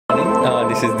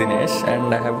This is Denish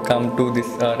and I have come to this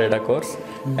Reda course,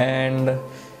 and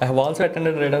I have also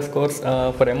attended Reda's course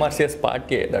for MRCS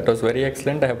Part A. That was very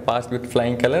excellent. I have passed with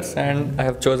flying colors, and I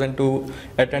have chosen to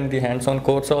attend the hands-on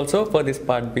course also for this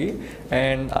Part B,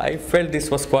 and I felt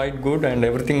this was quite good and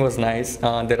everything was nice.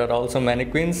 There are also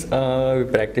mannequins, we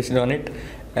practiced on it,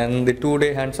 and the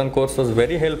 2-day hands-on course was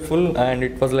very helpful, and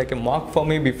it was like a mock for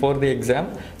me before the exam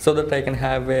so that I can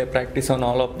have a practice on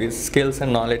all of these skills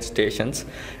and knowledge stations.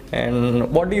 And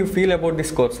what do you feel about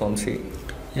this course, Vamsi?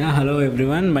 Yeah, hello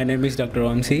everyone, my name is Dr.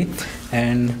 Vamsi,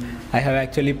 and I have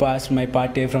actually passed my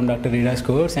Part A from Dr. Reda's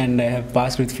course, and I have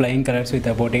passed with flying colors with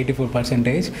about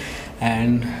 84%,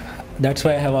 and that's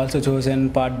why I have also chosen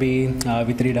Part B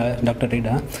with Dr.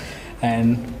 Reda.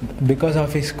 And because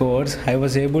of his course, I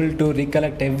was able to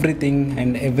recollect everything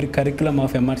and every curriculum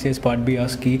of MRCS Part B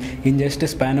OSCE in just a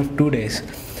span of 2 days.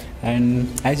 And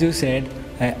as you said,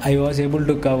 I was able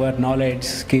to cover knowledge,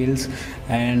 skills,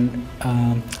 and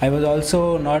I was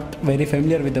also not very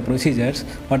familiar with the procedures,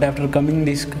 but after coming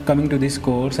to this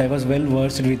course, I was well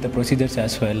versed with the procedures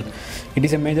as well. It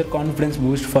is a major confidence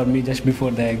boost for me just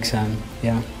before the exam.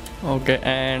 Yeah. Okay,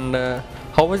 and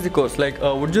how was the course? Like,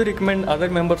 would you recommend other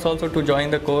members also to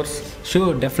join the course?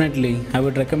 Sure, definitely. I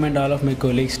would recommend all of my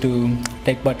colleagues to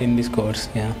take part in this course.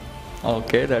 Yeah.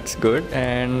 Okay, that's good.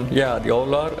 And yeah, the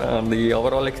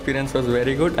overall experience was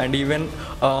very good. And even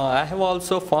I have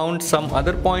also found some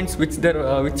other points which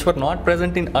were not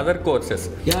present in other courses.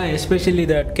 Yeah, especially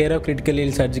that Cairo critical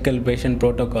ill surgical patient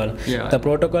protocol. Yeah. The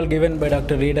protocol given by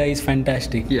Dr. Reda is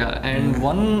fantastic. Yeah, and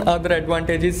one other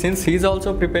advantage is, since he's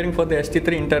also preparing for the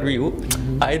ST3 interview,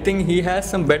 I think he has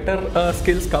some better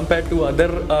skills compared to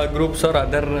other groups or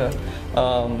other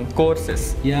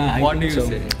courses. Yeah, what do you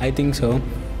say? I think so.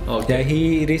 Okay. Yeah,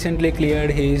 he recently cleared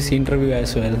his interview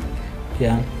as well.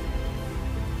 Yeah.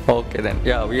 Okay then.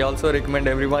 Yeah, we also recommend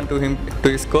everyone to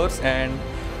his course, and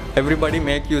everybody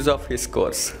make use of his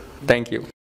course. Thank you.